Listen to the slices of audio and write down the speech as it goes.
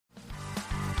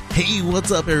Hey, what's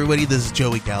up, everybody? This is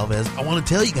Joey Galvez. I want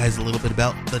to tell you guys a little bit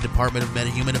about the Department of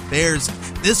Metahuman Affairs.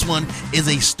 This one is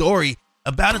a story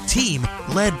about a team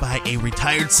led by a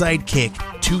retired sidekick,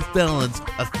 2 felons,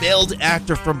 a failed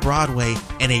actor from Broadway,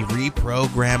 and a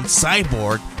reprogrammed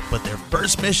cyborg. But their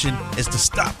first mission is to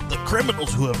stop the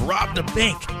criminals who have robbed a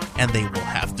bank, and they will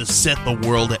have to set the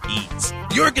world at ease.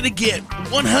 You're going to get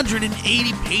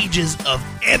 180 pages of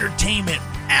entertainment,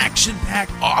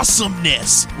 action-packed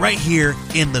awesomeness right here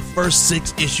in the first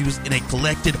 6 issues in a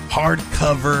collected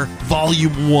hardcover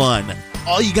volume 1.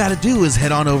 All you gotta do is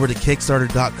head on over to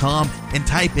Kickstarter.com and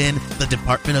type in the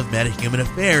Department of Metahuman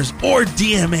Affairs or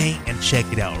DMA and check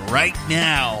it out right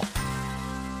now.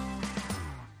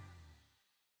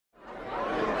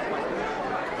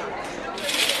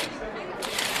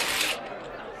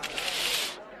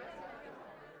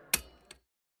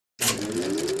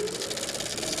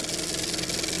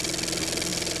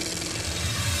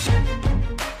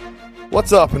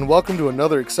 What's up, and welcome to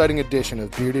another exciting edition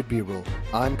of Bearded B-Roll.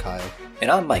 I'm Kyle. And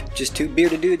I'm Mike, just 2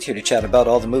 bearded dudes here to chat about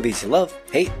all the movies you love,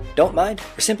 hate, don't mind,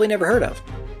 or simply never heard of.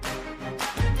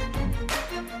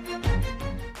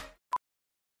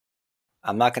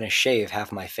 I'm not going to shave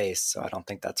half my face, so I don't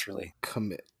think that's really...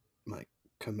 Commit, Mike,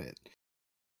 commit.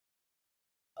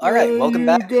 Alright, welcome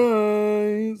back.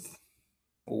 Guys.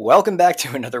 Welcome back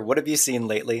to another What Have You Seen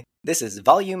Lately? This is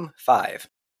Volume 5.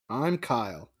 I'm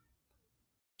Kyle.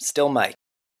 Still Mike.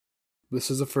 This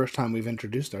is the first time we've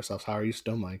introduced ourselves. How are you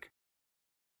still, Mike?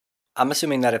 I'm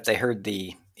assuming that if they heard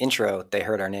the intro, they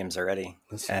heard our names already.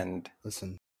 Listen.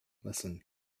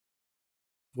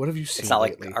 What have you seen It's not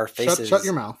lately? like our faces... Shut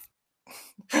your mouth.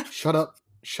 Shut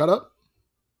up.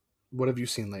 What have you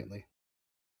seen lately?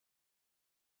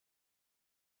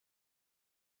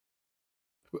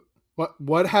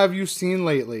 What have you seen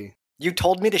lately? You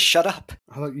told me to shut up.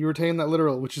 I thought you were taking that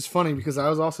literal, which is funny because I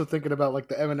was also thinking about like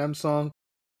the Eminem song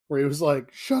where he was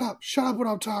like, shut up when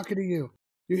I'm talking to you.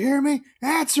 You hear me?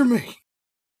 Answer me.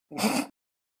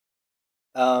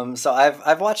 So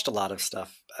I've watched a lot of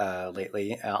stuff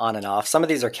lately, on and off. Some of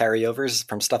these are carryovers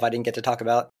from stuff I didn't get to talk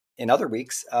about in other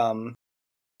weeks.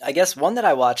 I guess one that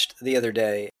I watched the other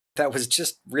day that was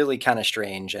just really kind of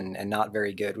strange and not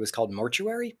very good was called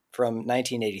Mortuary from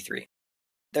 1983.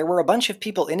 There were a bunch of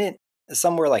people in it.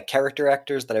 Some were like character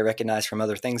actors that I recognized from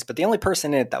other things, but the only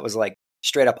person in it that was like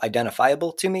straight up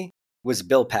identifiable to me was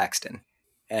Bill Paxton.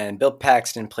 And Bill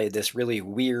Paxton played this really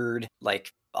weird, like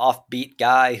offbeat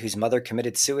guy whose mother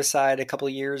committed suicide a couple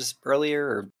years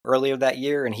earlier that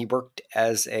year, and he worked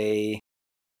as a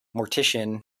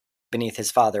mortician beneath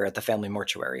his father at the family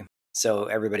mortuary. So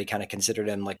everybody kind of considered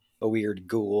him like a weird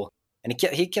ghoul, and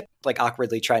he kept like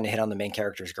awkwardly trying to hit on the main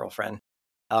character's girlfriend.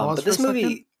 But this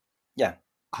movie, yeah.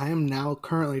 I am now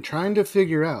currently trying to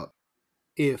figure out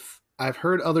if I've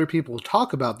heard other people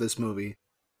talk about this movie,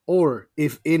 or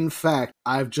if, in fact,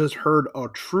 I've just heard a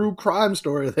true crime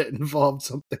story that involved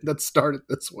something that started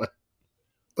this way.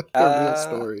 Like a real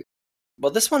story.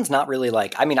 Well, this one's not really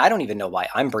like... I mean, I don't even know why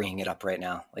I'm bringing it up right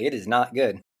now. Like, it is not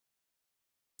good.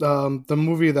 The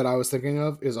movie that I was thinking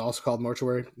of is also called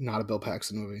Mortuary, not a Bill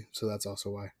Paxton movie, so that's also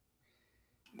why.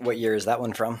 What year is that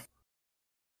one from?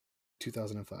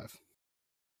 2005.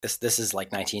 This is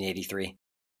like 1983.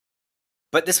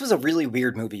 But this was a really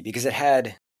weird movie because it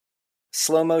had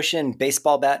slow motion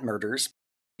baseball bat murders.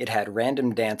 It had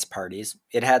random dance parties.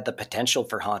 It had the potential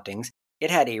for hauntings. It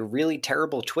had a really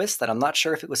terrible twist that I'm not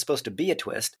sure if it was supposed to be a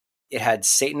twist. It had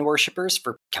Satan worshippers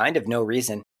for kind of no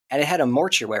reason. And it had a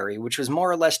mortuary, which was more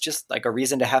or less just like a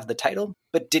reason to have the title,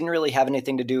 but didn't really have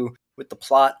anything to do with the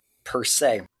plot per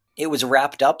se. It was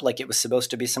wrapped up like it was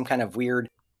supposed to be some kind of weird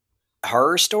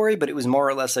horror story, but it was more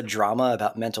or less a drama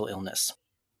about mental illness.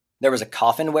 There was a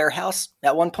coffin warehouse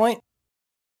at one point.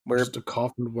 Just a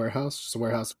coffin warehouse? Just a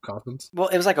warehouse of coffins? Well,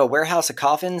 it was like a warehouse of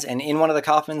coffins, and in one of the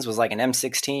coffins was like an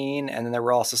M16, and then there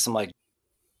were also some like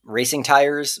racing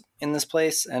tires in this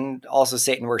place, and also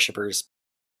Satan worshippers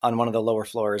on one of the lower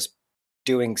floors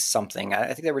doing something. I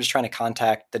think they were just trying to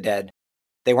contact the dead.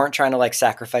 They weren't trying to like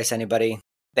sacrifice anybody.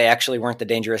 They actually weren't the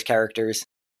dangerous characters.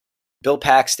 Bill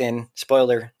Paxton,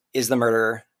 spoiler, is the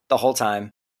murderer the whole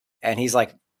time. And he's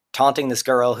like taunting this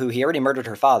girl who he already murdered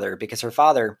her father because her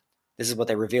father, this is what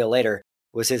they reveal later,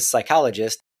 was his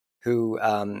psychologist who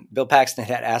Bill Paxton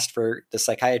had asked for the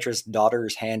psychiatrist's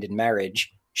daughter's hand in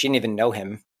marriage. She didn't even know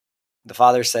him. The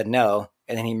father said no,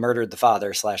 and then he murdered the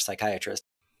father/psychiatrist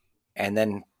and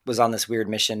then was on this weird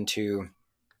mission to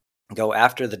go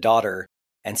after the daughter.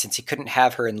 And since he couldn't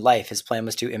have her in life, his plan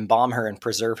was to embalm her and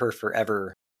preserve her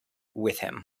forever with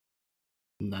him.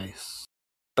 Nice.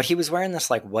 but he was wearing this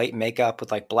like white makeup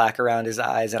with like black around his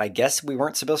eyes. And I guess we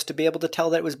weren't supposed to be able to tell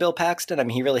that it was Bill Paxton. I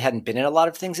mean, he really hadn't been in a lot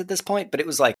of things at this point, but it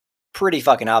was like pretty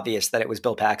fucking obvious that it was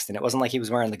Bill Paxton. It wasn't like he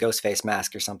was wearing the ghost face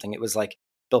mask or something. It was like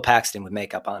Bill Paxton with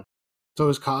makeup on. So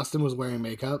his costume was wearing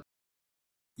makeup?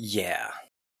 Yeah.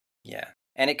 Yeah.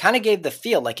 And it kind of gave the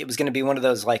feel like it was going to be one of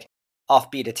those like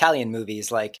offbeat Italian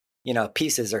movies, like, you know,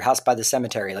 Pieces or House by the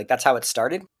Cemetery. Like that's how it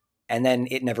started. And then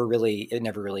it never really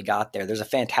got there. There's a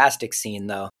fantastic scene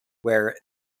though, where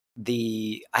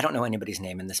I don't know anybody's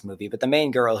name in this movie, but the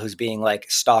main girl who's being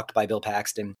like stalked by Bill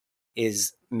Paxton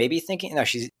is maybe thinking,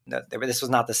 this was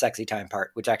not the sexy time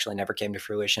part, which actually never came to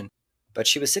fruition. But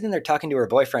she was sitting there talking to her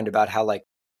boyfriend about how like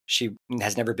she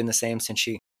has never been the same since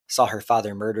she saw her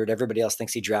father murdered. Everybody else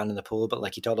thinks he drowned in the pool, but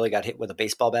like he totally got hit with a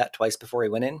baseball bat twice before he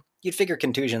went in. You'd figure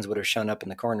contusions would have shown up in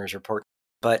the coroner's report.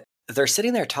 But they're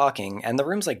sitting there talking, and the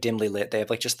room's like dimly lit. They have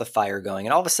like just the fire going,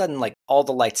 and all of a sudden, like all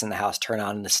the lights in the house turn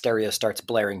on, and the stereo starts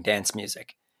blaring dance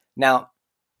music. Now,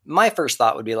 my first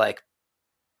thought would be like,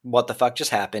 what the fuck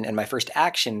just happened? And my first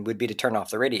action would be to turn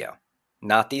off the radio.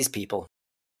 Not these people.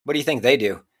 What do you think they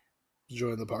do?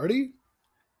 Join the party?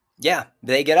 Yeah,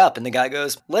 they get up, and the guy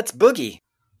goes, "Let's boogie."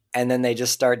 And then they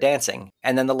just start dancing,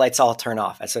 and then the lights all turn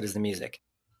off, and so does the music.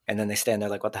 And then they stand there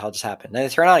like, what the hell just happened? Then they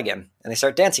turn on again, and they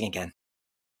start dancing again.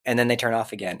 And then they turn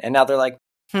off again. And now they're like,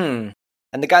 And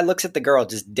the guy looks at the girl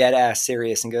just dead ass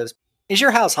serious and goes, "Is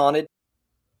your house haunted?"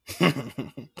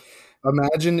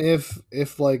 Imagine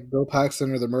if like Bill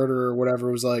Paxton or the murderer or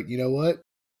whatever was like, you know what?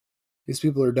 These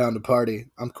people are down to party.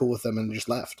 I'm cool with them, and just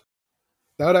left.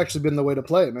 That would actually been the way to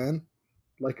play it, man.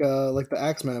 Like the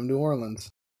Axemen of New Orleans.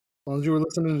 As long as you were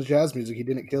listening to jazz music, he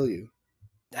didn't kill you.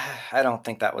 I don't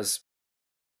think that was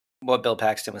what Bill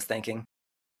Paxton was thinking.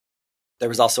 There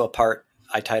was also a part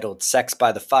I titled "Sex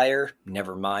by the Fire,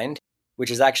 Never Mind,"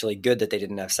 which is actually good that they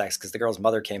didn't have sex because the girl's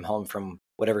mother came home from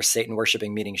whatever Satan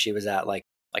worshiping meeting she was at like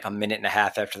a minute and a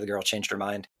half after the girl changed her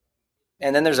mind.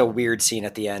 And then there's a weird scene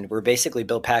at the end where basically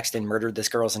Bill Paxton murdered this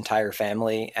girl's entire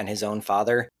family and his own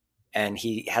father. And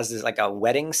he has this like a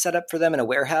wedding set up for them in a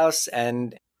warehouse.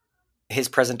 And his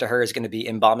present to her is going to be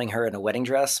embalming her in a wedding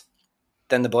dress.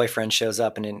 Then the boyfriend shows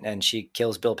up and she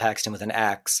kills Bill Paxton with an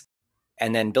axe.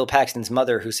 And then Bill Paxton's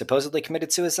mother, who supposedly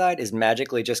committed suicide, is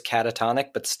magically just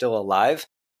catatonic but still alive.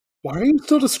 Why are you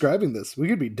still describing this? We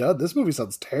could be done. This movie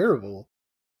sounds terrible.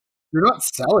 You're not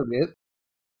selling it.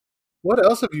 What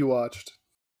else have you watched?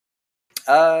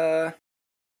 I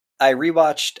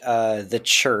rewatched The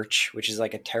Church, which is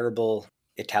like a terrible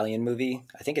Italian movie.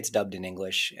 I think it's dubbed in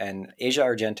English. And Asia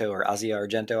Argento, or Asia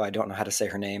Argento, I don't know how to say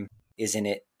her name, is in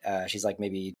it. She's like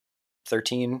maybe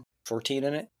 13, 14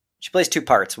 in it. She plays two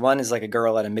parts. One is like a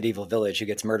girl at a medieval village who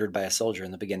gets murdered by a soldier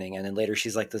in the beginning. And then later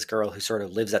she's like this girl who sort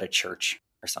of lives at a church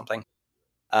or something.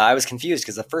 I was confused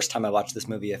because the first time I watched this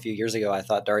movie a few years ago, I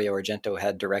thought Dario Argento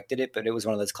had directed it, but it was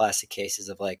one of those classic cases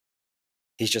of like,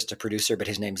 he's just a producer, but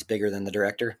his name's bigger than the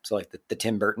director. So like the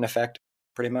Tim Burton effect,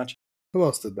 pretty much. Who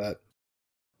else did that?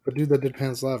 The dude that did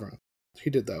Pan's Labyrinth. He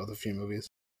did that with a few movies.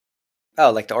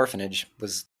 Oh, like The Orphanage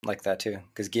was like that too,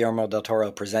 because Guillermo del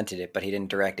Toro presented it, but he didn't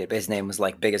direct it. But his name was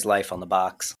like big as life on the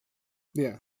box.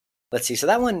 Yeah. Let's see. So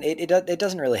that one, it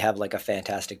doesn't really have like a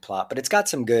fantastic plot, but it's got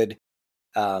some good.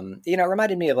 It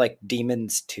reminded me of like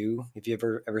Demons 2. If you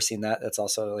ever seen that, that's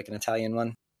also like an Italian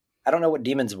one. I don't know what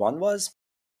Demons 1 was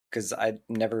because I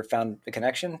never found a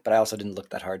connection, but I also didn't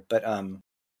look that hard. But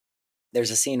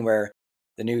there's a scene where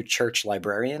the new church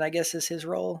librarian, I guess is his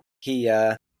role. He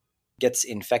gets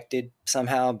infected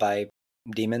somehow by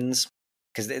demons,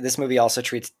 because this movie also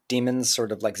treats demons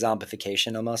sort of like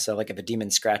zombification almost. So like if a demon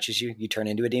scratches you, you turn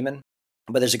into a demon.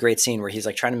 But there's a great scene where he's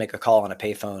like trying to make a call on a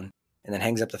payphone and then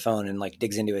hangs up the phone and like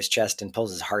digs into his chest and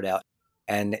pulls his heart out.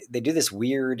 And they do this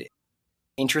weird,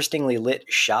 interestingly lit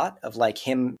shot of like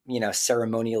him,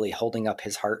 ceremonially holding up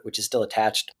his heart, which is still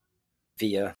attached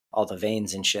via all the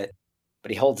veins and shit. But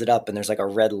he holds it up and there's like a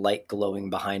red light glowing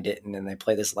behind it. And then they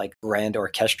play this like grand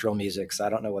orchestral music. So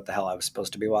I don't know what the hell I was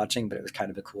supposed to be watching, but it was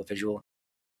kind of a cool visual.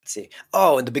 Let's see.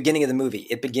 Oh, in the beginning of the movie,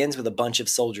 it begins with a bunch of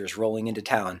soldiers rolling into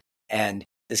town. And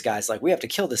this guy's like, we have to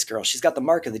kill this girl. She's got the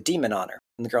mark of the demon on her.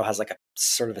 And the girl has like a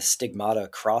sort of a stigmata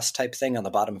cross type thing on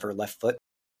the bottom of her left foot.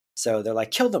 So they're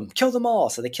like, kill them all.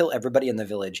 So they kill everybody in the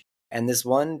village. And this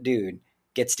one dude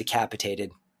gets decapitated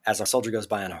as a soldier goes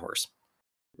by on a horse.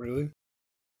 Really?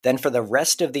 Then for the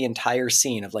rest of the entire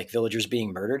scene of like villagers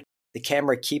being murdered, the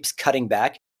camera keeps cutting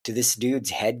back to this dude's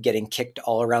head getting kicked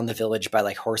all around the village by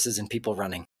like horses and people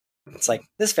running. It's like,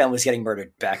 this family's getting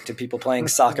murdered, back to people playing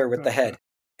soccer with the head.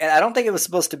 And I don't think it was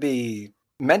supposed to be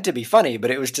meant to be funny, but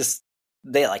it was just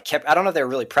they like kept, I don't know if they were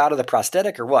really proud of the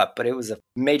prosthetic or what, but it was a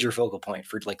major focal point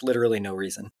for like literally no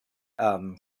reason.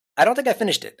 I don't think I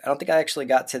finished it. I don't think I actually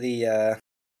got to the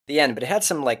end, but it had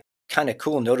some like kind of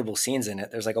cool, notable scenes in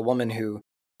it. There's like a woman who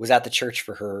was at the church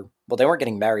for her. Well, they weren't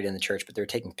getting married in the church, but they were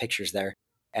taking pictures there.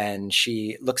 And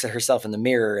she looks at herself in the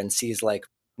mirror and sees like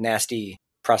nasty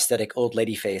prosthetic old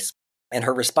lady face. And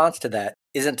her response to that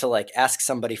isn't to like ask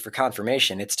somebody for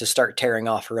confirmation. It's to start tearing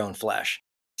off her own flesh.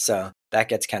 So that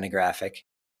gets kind of graphic.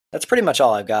 That's pretty much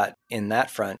all I've got in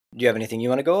that front. Do you have anything you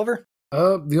want to go over?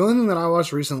 The only thing that I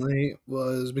watched recently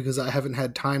was, because I haven't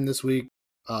had time this week,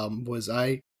 was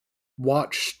I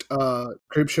watched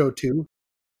Creepshow 2.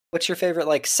 What's your favorite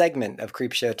like segment of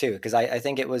Creepshow 2? Because I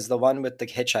think it was the one with the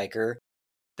hitchhiker,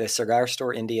 the cigar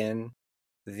store Indian,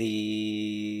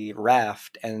 the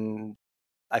raft, and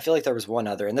I feel like there was one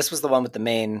other. And this was the one with the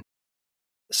main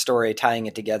story tying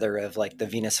it together of like the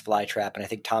Venus flytrap. And I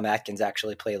think Tom Atkins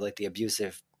actually played like the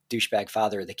abusive douchebag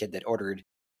father, the kid that ordered.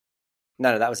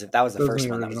 No, that was the first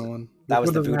one. That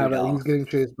was the voodoo doll. He's getting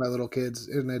chased by little kids,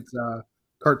 and it's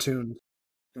cartoons.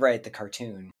 Right, the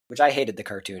cartoon, which I hated the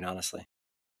cartoon, honestly.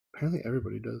 Apparently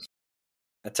everybody does.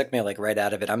 That took me like right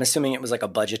out of it. I'm assuming it was like a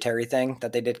budgetary thing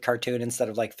that they did cartoon instead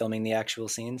of like filming the actual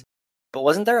scenes. But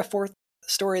wasn't there a fourth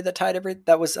story that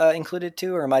that was included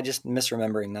too, or am I just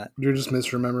misremembering that? You're just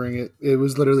misremembering it. It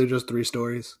was literally just 3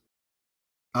 stories.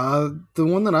 The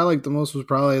one that I liked the most was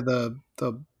probably the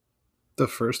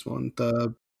first one,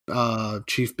 the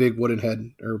Chief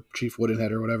Woodenhead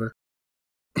or whatever,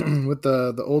 with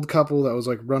the old couple that was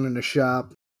like running a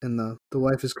shop, and the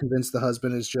wife is convinced the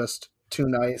husband is just too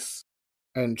nice,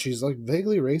 and she's like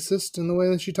vaguely racist in the way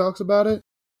that she talks about it.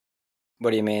 What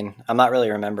do you mean? I'm not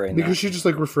really remembering because she just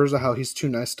like refers to how he's too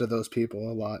nice to those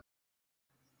people a lot.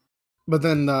 But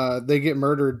then they get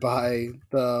murdered by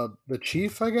the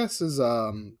chief, I guess, is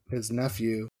his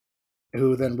nephew,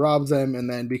 who then robs them, and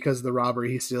then because of the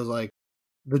robbery, he steals like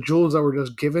the jewels that were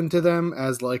just given to them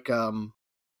as like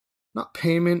not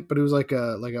payment, but it was like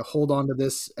a hold on to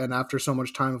this, and after so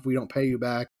much time, if we don't pay you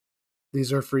back,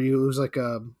 these are for you. It was like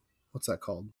a, what's that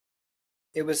called?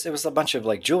 It was a bunch of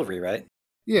like jewelry, right?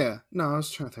 Yeah, no, I was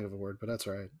trying to think of a word, but that's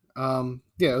right.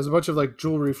 Yeah, it was a bunch of like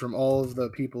jewelry from all of the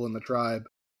people in the tribe,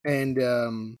 and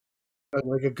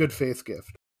like a good faith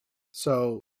gift.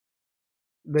 So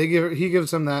he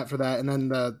gives him that for that, and then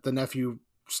the nephew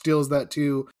steals that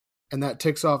too, and that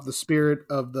ticks off the spirit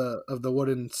of the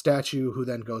wooden statue, who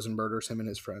then goes and murders him and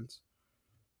his friends.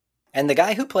 And the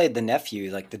guy who played the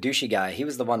nephew, like the douchey guy, he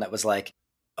was the one that was like,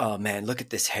 "Oh man, look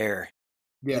at this hair.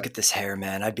 Yeah. Look at this hair,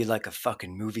 man. I'd be like a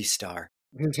fucking movie star."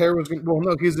 His hair was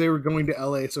because they were going to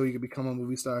LA so he could become a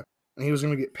movie star, and he was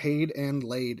going to get paid and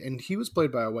laid, and he was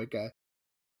played by a white guy.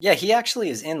 Yeah, he actually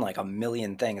is in like a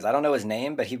million things. I don't know his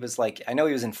name, but he was like, I know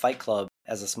he was in Fight Club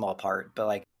as a small part, but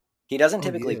like he doesn't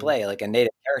typically play like a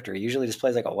native character. He usually just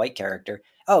plays like a white character.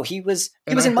 Oh, he was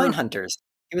in Mindhunters.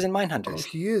 He was in Mindhunters. Oh,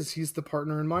 he is. He's the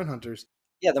partner in Mindhunters.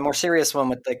 Yeah, the more serious one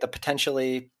with like the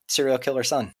potentially serial killer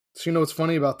son. So you know what's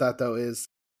funny about that though is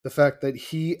the fact that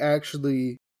he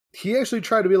actually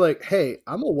tried to be like, hey,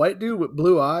 I'm a white dude with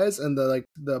blue eyes, and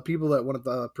the people that one of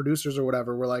the producers or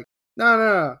whatever were like,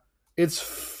 no, it's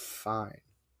fine.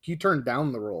 He turned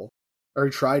down the role, or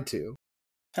he tried to.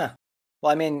 Huh.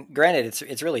 Well, I mean, granted,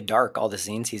 it's really dark, all the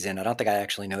scenes he's in. I don't think I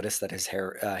actually noticed that his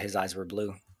hair, his eyes were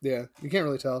blue. Yeah, you can't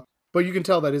really tell, but you can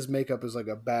tell that his makeup is like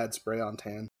a bad spray on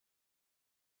tan.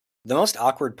 The most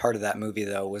awkward part of that movie,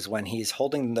 though, was when he's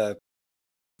holding the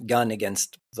gun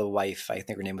against the wife. I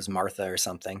think her name was Martha or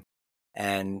something.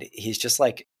 And he's just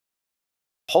like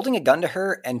holding a gun to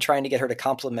her and trying to get her to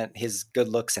compliment his good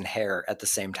looks and hair at the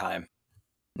same time.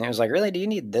 And it was like, really, do you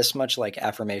need this much like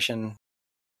affirmation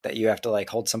that you have to like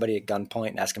hold somebody at gunpoint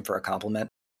and ask him for a compliment?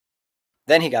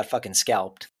 Then he got fucking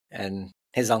scalped, and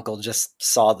his uncle just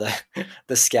saw the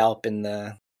the scalp in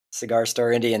the cigar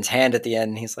store Indian's hand at the end.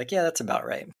 And he's like, yeah, that's about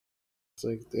right. It's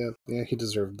like, yeah, he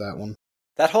deserved that one.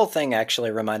 That whole thing actually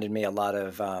reminded me a lot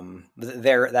of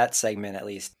that segment, at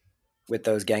least with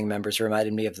those gang members,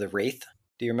 reminded me of The Wraith.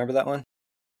 Do you remember that one?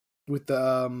 With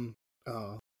the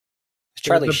it's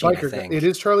Charlie Sheen, I think. It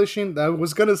is Charlie Sheen. I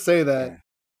was gonna say that, yeah.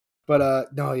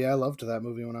 But no, yeah, I loved that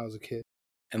movie when I was a kid.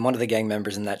 And one of the gang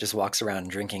members in that just walks around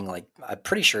drinking like, I'm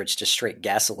pretty sure it's just straight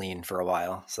gasoline for a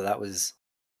while. So that was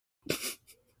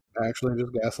actually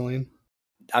just gasoline.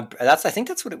 I think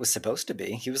that's what it was supposed to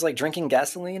be. He was like drinking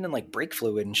gasoline and like brake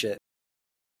fluid and shit.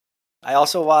 I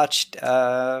also watched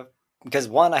because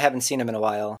one, I haven't seen him in a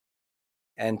while,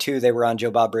 and two, they were on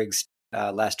Joe Bob Briggs'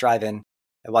 last drive-in.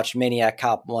 I watched Maniac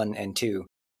Cop 1 and 2.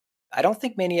 I don't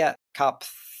think Maniac Cop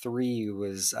 3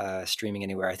 was streaming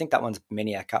anywhere. I think that one's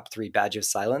Maniac Cop 3 Badge of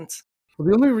Silence. Well,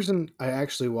 the only reason I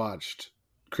actually watched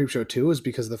Creepshow 2 is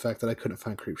because of the fact that I couldn't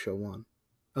find Creepshow 1.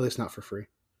 At least not for free.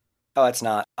 Oh, it's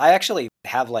not. I actually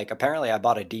have apparently I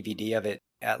bought a DVD of it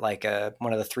at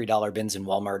one of the $3 bins in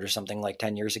Walmart or something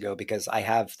 10 years ago because I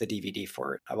have the DVD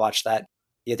for it. I watched that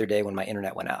the other day when my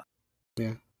internet went out.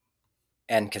 Yeah.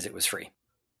 And because it was free.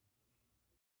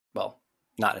 Well,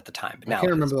 not at the time, but now I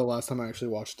can't remember the last time I actually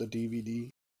watched a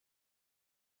DVD.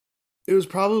 It was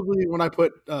probably when I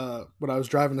was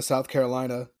driving to South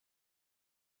Carolina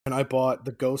and I bought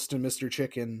The Ghost and Mr.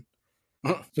 Chicken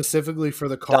specifically for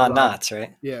the car Don ride. Knotts,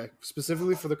 right? Yeah,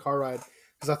 specifically for the car ride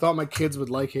because I thought my kids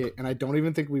would like it, and I don't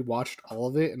even think we watched all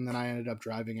of it, and then I ended up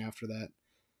driving after that.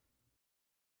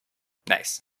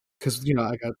 Nice. Because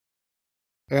I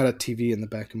got a TV in the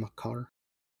back of my car.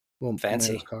 Well,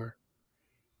 fancy car.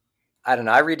 I don't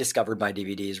know. I rediscovered my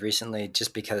DVDs recently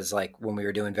just because when we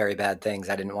were doing Very Bad Things,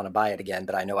 I didn't want to buy it again,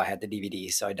 but I know I had the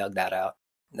DVD, so I dug that out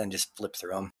and then just flipped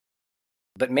through them.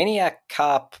 But Maniac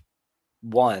Cop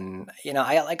 1,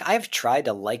 I've tried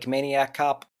to like Maniac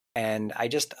Cop, and I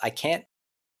can't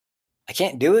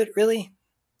do it really.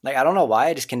 I don't know why,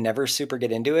 I just can never super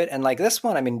get into it. And this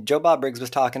one, I mean, Joe Bob Briggs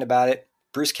was talking about it.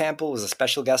 Bruce Campbell was a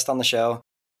special guest on the show.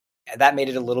 That made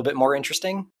it a little bit more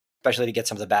interesting, especially to get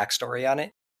some of the backstory on it.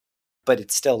 But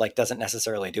it still doesn't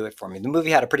necessarily do it for me. The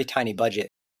movie had a pretty tiny budget.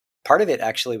 Part of it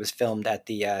actually was filmed at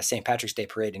the St. Patrick's Day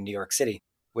Parade in New York City,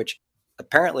 which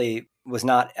apparently was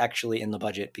not actually in the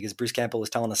budget because Bruce Campbell was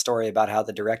telling a story about how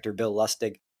the director, Bill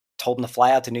Lustig, told him to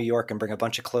fly out to New York and bring a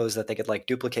bunch of clothes that they could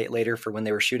duplicate later for when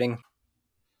they were shooting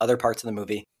other parts of the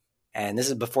movie. And this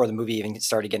is before the movie even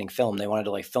started getting filmed. They wanted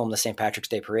to film the St. Patrick's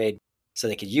Day Parade so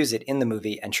they could use it in the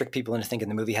movie and trick people into thinking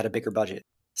the movie had a bigger budget.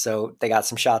 So they got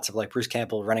some shots of Bruce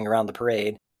Campbell running around the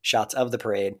parade, shots of the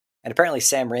parade, and apparently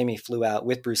Sam Raimi flew out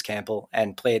with Bruce Campbell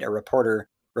and played a reporter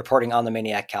reporting on the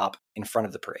Maniac Cop in front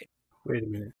of the parade. Wait a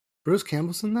minute. Bruce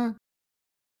Campbell's in that?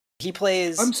 He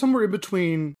plays... I'm somewhere in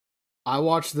between. I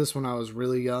watched this when I was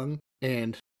really young,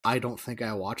 and I don't think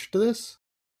I watched this.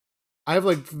 I have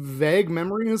vague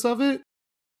memories of it,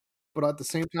 but at the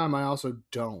same time, I also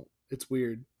don't. It's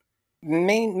weird.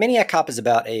 Maniac Cop is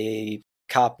about a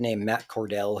cop named Matt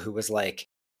Cordell who was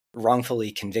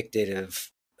wrongfully convicted of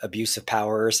abuse of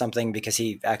power or something because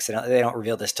he accidentally, they don't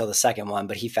reveal this till the second one,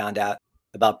 but he found out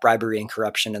about bribery and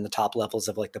corruption in the top levels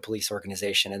of the police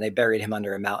organization, and they buried him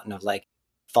under a mountain of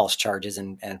false charges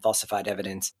and falsified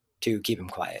evidence to keep him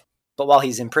quiet. But while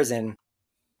he's in prison,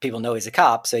 people know he's a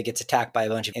cop, so he gets attacked by a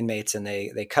bunch of inmates, and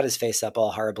they cut his face up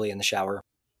all horribly in the shower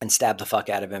and stab the fuck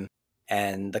out of him.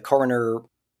 And the coroner,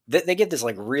 they give this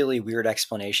really weird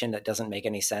explanation that doesn't make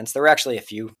any sense. There were actually a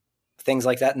few things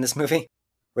like that in this movie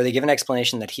where they give an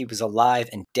explanation that he was alive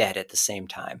and dead at the same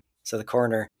time. So the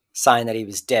coroner signed that he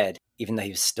was dead even though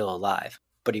he was still alive,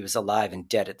 but he was alive and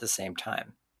dead at the same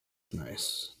time.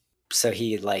 Nice. So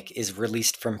he is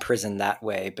released from prison that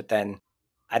way, but then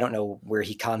I don't know where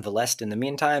he convalesced in the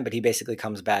meantime, but he basically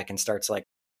comes back and starts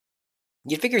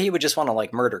you'd figure he would just want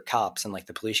to murder cops and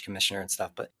the police commissioner and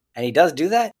stuff, and he does do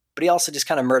that, but he also just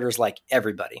kind of murders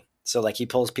everybody. So he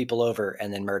pulls people over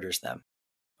and then murders them,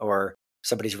 or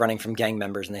somebody's running from gang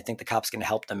members and they think the cop's going to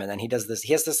help them, and then he has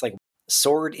this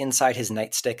sword inside his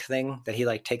nightstick thing that he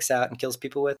takes out and kills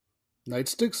people with.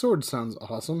 Nightstick sword sounds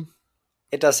awesome.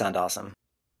 It does sound awesome.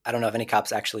 I don't know if any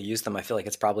cops actually use them. I feel like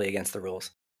it's probably against the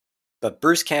rules. But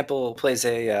Bruce Campbell plays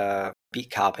a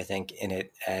beat cop, I think, in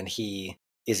it, and he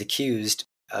is accused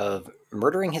of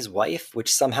murdering his wife,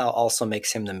 which somehow also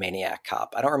makes him the Maniac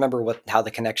Cop. I don't remember how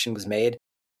the connection was made,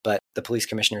 but the police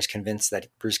commissioner is convinced that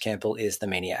Bruce Campbell is the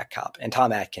Maniac Cop. And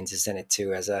Tom Atkins is in it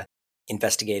too as a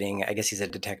investigating, I guess he's a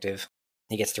detective.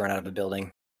 He gets thrown out of a building.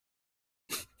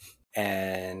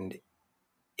 And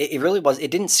it really was,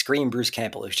 it didn't scream Bruce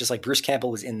Campbell. It was just Bruce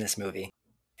Campbell was in this movie.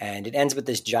 And it ends with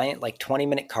this giant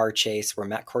 20-minute car chase where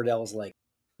Matt Cordell is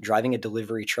driving a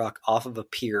delivery truck off of a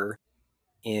pier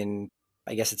in,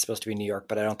 I guess it's supposed to be New York,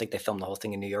 but I don't think they filmed the whole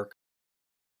thing in New York.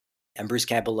 And Bruce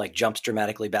Campbell jumps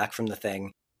dramatically back from the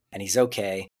thing, and he's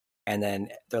okay. And then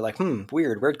they're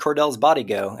weird, where'd Cordell's body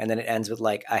go? And then it ends with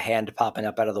a hand popping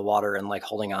up out of the water and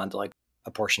holding on to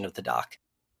a portion of the dock.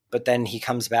 But then he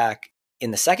comes back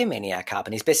in the second Maniac Cop,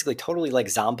 and he's basically totally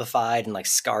zombified and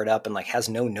scarred up and has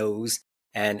no nose.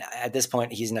 And at this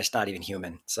point, he's just not even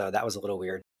human. So that was a little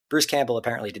weird. Bruce Campbell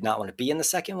apparently did not want to be in the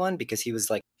second one because he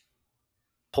was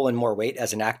pulling more weight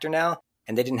as an actor now,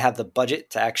 and they didn't have the budget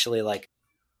to actually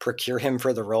procure him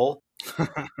for the role.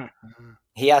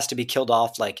 He has to be killed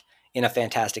off in a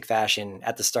fantastic fashion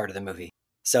at the start of the movie.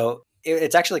 So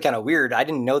it's actually kind of weird. I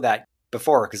didn't know that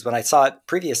before, because when I saw it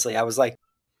previously, I was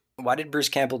why did Bruce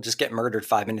Campbell just get murdered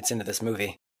 5 minutes into this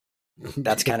movie?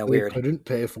 That's kind of They weird. couldn't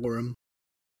pay for him.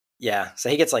 Yeah, so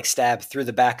he gets like stabbed through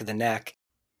the back of the neck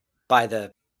by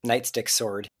the nightstick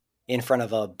sword in front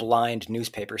of a blind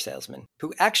newspaper salesman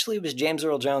who actually was James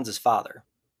Earl Jones's father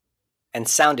and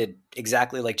sounded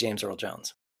exactly like James Earl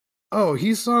Jones. Oh,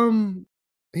 he's in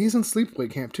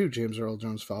Sleepaway Camp too, James Earl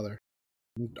Jones' father.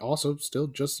 And also, still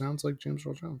just sounds like James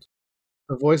Earl Jones.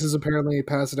 The voice is apparently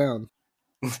passed down.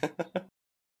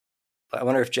 I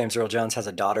wonder if James Earl Jones has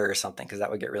a daughter or something, because that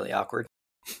would get really awkward.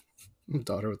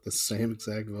 Daughter with the same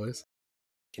exact voice.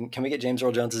 Can we get James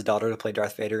Earl Jones' daughter to play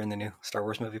Darth Vader in the new Star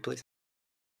Wars movie, please?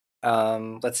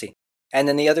 Let's see. And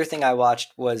then the other thing I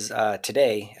watched was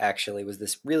today, actually, was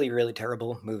this really, really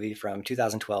terrible movie from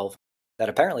 2012 that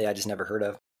apparently I just never heard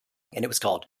of. And it was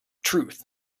called Truth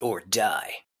or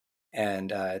Die.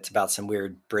 And it's about some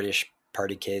weird British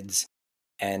party kids.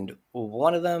 And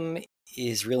one of them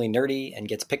is really nerdy and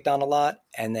gets picked on a lot.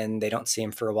 And then they don't see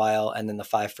him for a while. And then the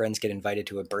 5 friends get invited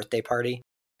to a birthday party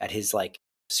at his like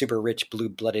super rich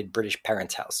blue-blooded British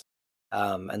parents' house.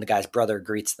 And the guy's brother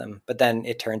greets them. But then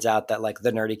it turns out that like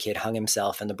the nerdy kid hung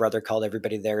himself and the brother called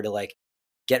everybody there to like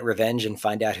get revenge and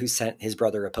find out who sent his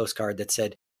brother a postcard that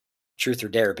said, "Truth or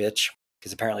dare, bitch."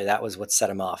 Because apparently that was what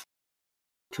set him off.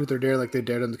 Truth or dare, like they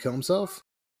dared him to kill himself?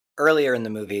 Earlier in the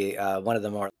movie, one of the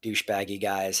more douchebaggy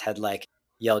guys had like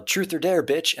yelled, "Truth or dare,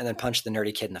 bitch," and then punched the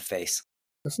nerdy kid in the face.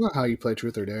 That's not how you play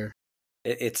Truth or Dare.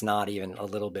 It's not even a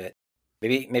little bit.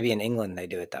 Maybe in England they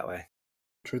do it that way.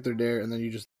 Truth or Dare, and then you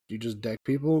just deck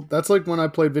people. That's like when I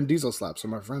played Vin Diesel slaps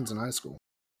with my friends in high school.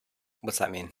 What's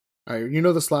that mean? All right, you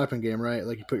know the slapping game, right?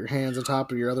 Like you put your hands on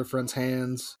top of your other friend's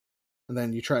hands, and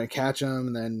then you try to catch them,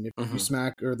 and then if you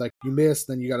smack or like you miss,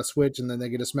 then you got to switch, and then they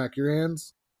get to smack your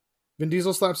hands. Vin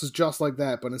Diesel slaps is just like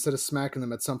that, but instead of smacking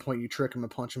them, at some point you trick him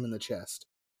and punch him in the chest.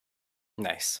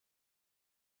 Nice.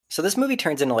 So this movie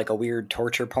turns into like a weird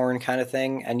torture porn kind of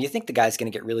thing, and you think the guy's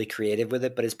going to get really creative with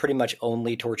it, but his pretty much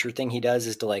only torture thing he does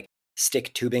is to like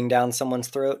stick tubing down someone's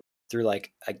throat through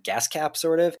like a gas cap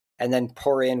sort of, and then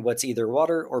pour in what's either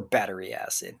water or battery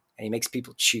acid, and he makes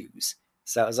people choose.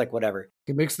 So I was like, whatever.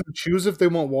 He makes them choose if they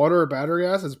want water or battery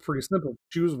acid. It's pretty simple.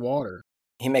 Choose water.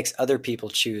 He makes other people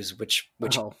choose which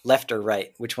left or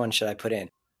right, which one should I put in.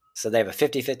 So they have a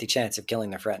 50-50 chance of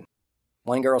killing their friend.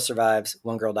 One girl survives,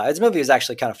 one girl dies. This movie is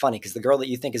actually kind of funny because the girl that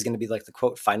you think is going to be like the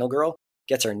quote final girl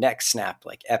gets her neck snapped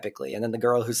like epically. And then the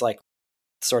girl who's like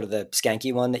sort of the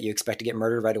skanky one that you expect to get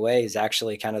murdered right away is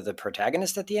actually kind of the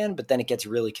protagonist at the end. But then it gets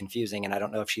really confusing and I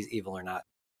don't know if she's evil or not,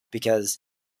 because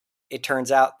it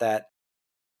turns out that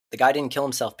the guy didn't kill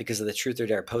himself because of the Truth or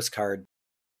Dare postcard.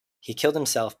 He killed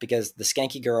himself because the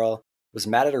skanky girl was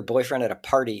mad at her boyfriend at a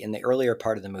party in the earlier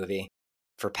part of the movie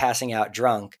for passing out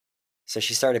drunk. So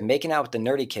she started making out with the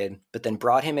nerdy kid, but then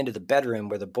brought him into the bedroom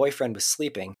where the boyfriend was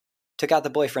sleeping, took out the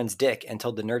boyfriend's dick and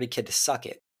told the nerdy kid to suck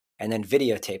it, and then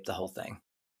videotaped the whole thing.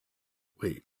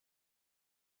 Wait.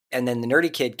 And then the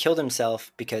nerdy kid killed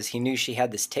himself because he knew she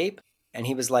had this tape, and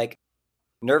he was like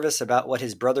nervous about what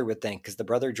his brother would think, because the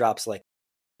brother drops like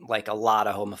a lot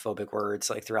of homophobic words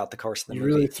like throughout the course of the movie.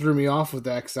 You really threw me off with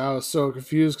that because I was so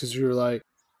confused because you were like,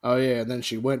 oh yeah, and then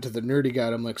she went to the nerdy guy.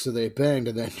 I'm like, so they banged,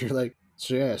 and then you're like,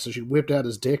 so yeah, so she whipped out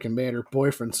his dick and made her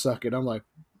boyfriend suck it. I'm like,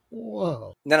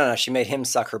 whoa. No, she made him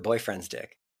suck her boyfriend's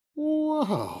dick.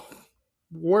 Whoa.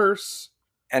 Worse.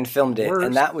 And filmed it,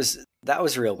 and that was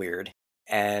real weird.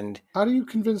 And how do you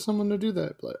convince someone to do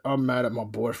that? Like, I'm mad at my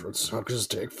boyfriend, suck his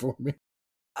dick for me.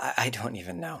 I don't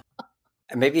even know.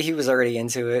 Maybe he was already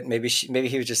into it. Maybe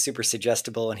he was just super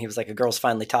suggestible, and he was like, "A girl's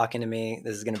finally talking to me.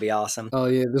 This is going to be awesome." Oh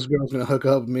yeah, this girl's going to hook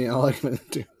up with me. All I'm going to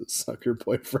do is suck her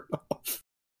boyfriend off.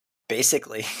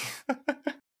 Basically.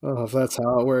 Oh, if that's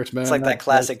how it works, man. It's like that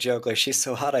classic joke, like she's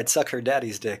so hot I'd suck her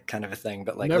daddy's dick, kind of a thing.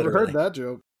 But like, never literally. heard that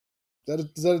joke.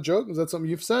 Is that a joke? Is that something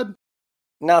you've said?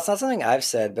 No, it's not something I've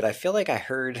said, but I feel like I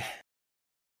heard.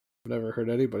 I've never heard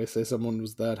anybody say someone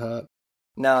was that hot.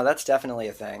 No, that's definitely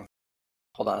a thing.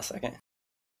 Hold on a second.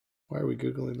 Why are we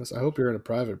Googling this? I hope you're in a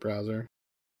private browser.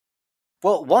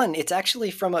 Well, one, it's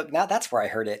actually from now that's where I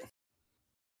heard it.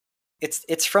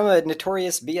 It's from a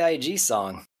Notorious B.I.G.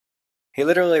 song. He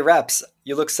literally raps,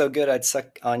 "You look so good I'd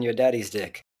suck on your daddy's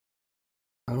dick."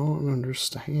 I don't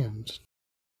understand.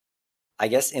 I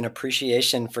guess in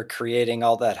appreciation for creating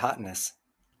all that hotness.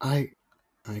 I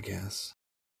guess.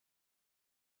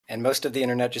 And most of the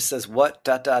internet just says, what ...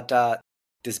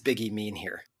 does Biggie mean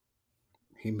here?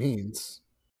 He means...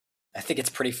 I think it's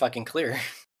pretty fucking clear.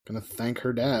 Gonna thank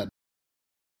her dad.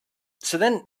 So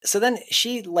then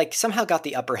she like somehow got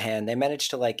the upper hand. They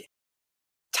managed to like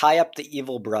tie up the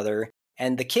evil brother,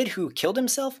 and the kid who killed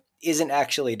himself isn't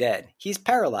actually dead. He's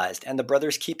paralyzed, and the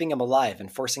brother's keeping him alive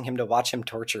and forcing him to watch him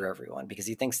torture everyone because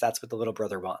he thinks that's what the little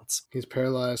brother wants. He's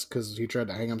paralyzed because he tried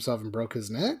to hang himself and broke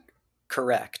his neck?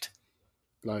 Correct.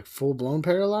 Like full-blown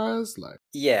paralyzed?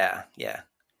 Yeah.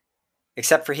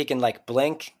 Except for he can like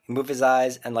blink, move his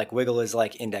eyes, and like wiggle his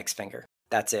like index finger.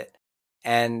 That's it.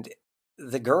 And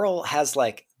the girl has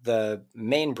like the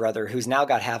main brother who's now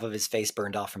got half of his face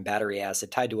burned off from battery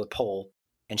acid tied to a pole.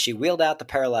 And she wheeled out the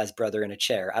paralyzed brother in a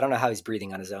chair. I don't know how he's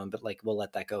breathing on his own, but like we'll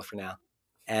let that go for now.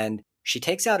 And she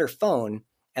takes out her phone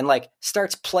and like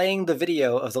starts playing the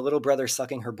video of the little brother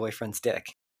sucking her boyfriend's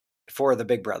dick for the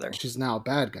big brother. She's now a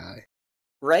bad guy.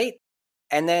 Right?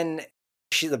 And then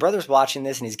the brother's watching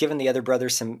this and he's giving the other brother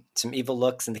some evil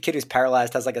looks, and the kid who's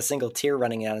paralyzed has like a single tear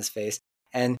running down his face.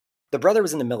 And the brother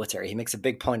was in the military. He makes a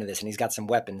big point of this, and he's got some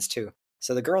weapons too.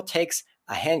 So the girl takes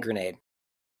a hand grenade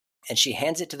and she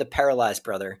hands it to the paralyzed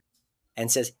brother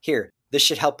and says, "Here, this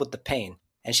should help with the pain."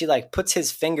 And she like puts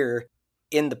his finger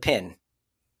in the pin.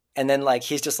 And then like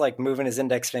he's just like moving his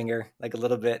index finger like a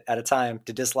little bit at a time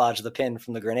to dislodge the pin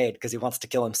from the grenade because he wants to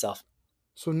kill himself.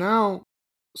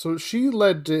 So she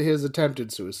led to his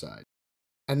attempted suicide.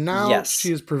 And now Yes.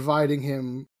 she is providing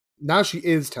him, now she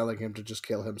is telling him to just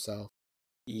kill himself.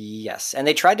 Yes. And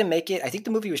they tried to make it, I think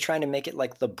the movie was trying to make it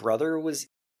like the brother was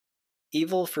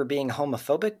evil for being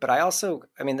homophobic, but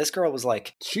I mean, this girl was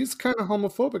like... She's kind of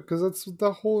homophobic because that's what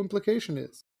the whole implication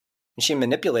is. And she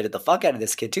manipulated the fuck out of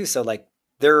this kid too, so like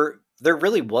there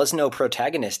really was no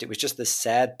protagonist. It was just this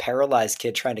sad, paralyzed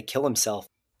kid trying to kill himself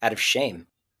out of shame.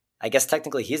 I guess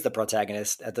technically he's the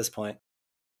protagonist at this point.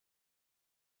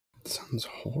 Sounds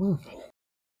horrible.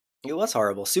 It was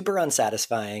horrible. Super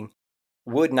unsatisfying.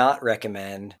 Would not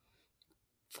recommend.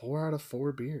 4 out of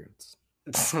 4 beards.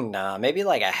 Nah, maybe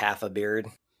like a half a beard.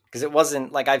 Because it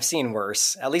wasn't, like, I've seen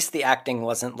worse. At least the acting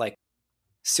wasn't, like,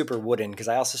 super wooden. Because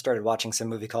I also started watching some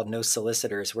movie called No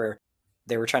Solicitors, where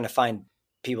they were trying to find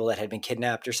people that had been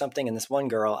kidnapped or something. And this one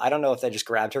girl, I don't know if they just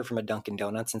grabbed her from a Dunkin'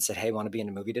 Donuts and said, "Hey, want to be in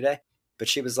a movie today?" But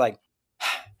she was like,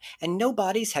 "And no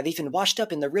bodies have even washed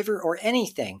up in the river or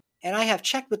anything. And I have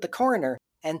checked with the coroner,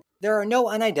 and there are no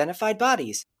unidentified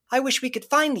bodies. I wish we could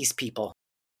find these people."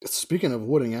 Speaking of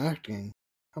wooden acting,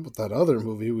 how about that other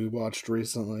movie we watched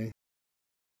recently?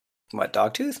 What,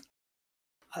 Dogtooth?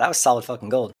 Oh, that was solid fucking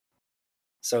gold.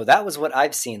 So that was what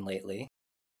I've seen lately.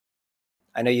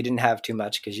 I know you didn't have too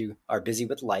much because you are busy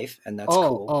with life, and that's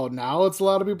cool. Oh, now it's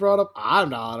allowed to be brought up? I'm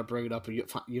not allowed to bring it up.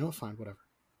 You don't find whatever.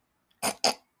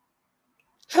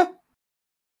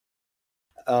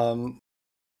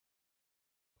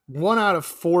 1 out of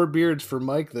 4 beards for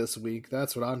Mike this week.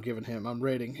 That's what I'm giving him. I'm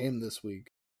rating him this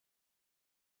week.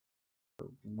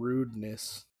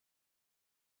 Rudeness.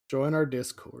 Join our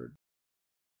Discord.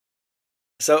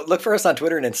 So look for us on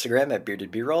Twitter and Instagram at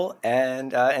Bearded B-Roll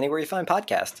and anywhere you find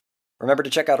podcasts. Remember to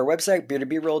check out our website,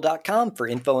 beardedbroll.com, for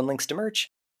info and links to merch.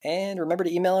 And remember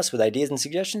to email us with ideas and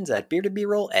suggestions at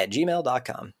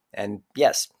beardedbroll@gmail.com. And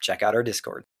yes, check out our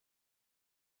Discord.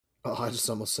 Oh, I just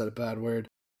almost said a bad word.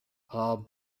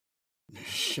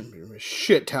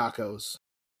 Shit tacos.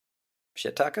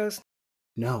 Shit tacos?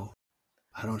 No,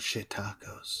 I don't shit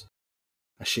tacos.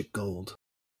 I shit gold.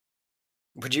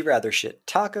 Would you rather shit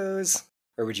tacos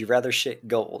or would you rather shit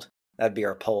gold? That'd be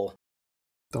our poll.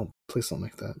 Please don't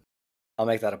make that. I'll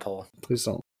make that a poll. Please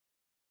don't.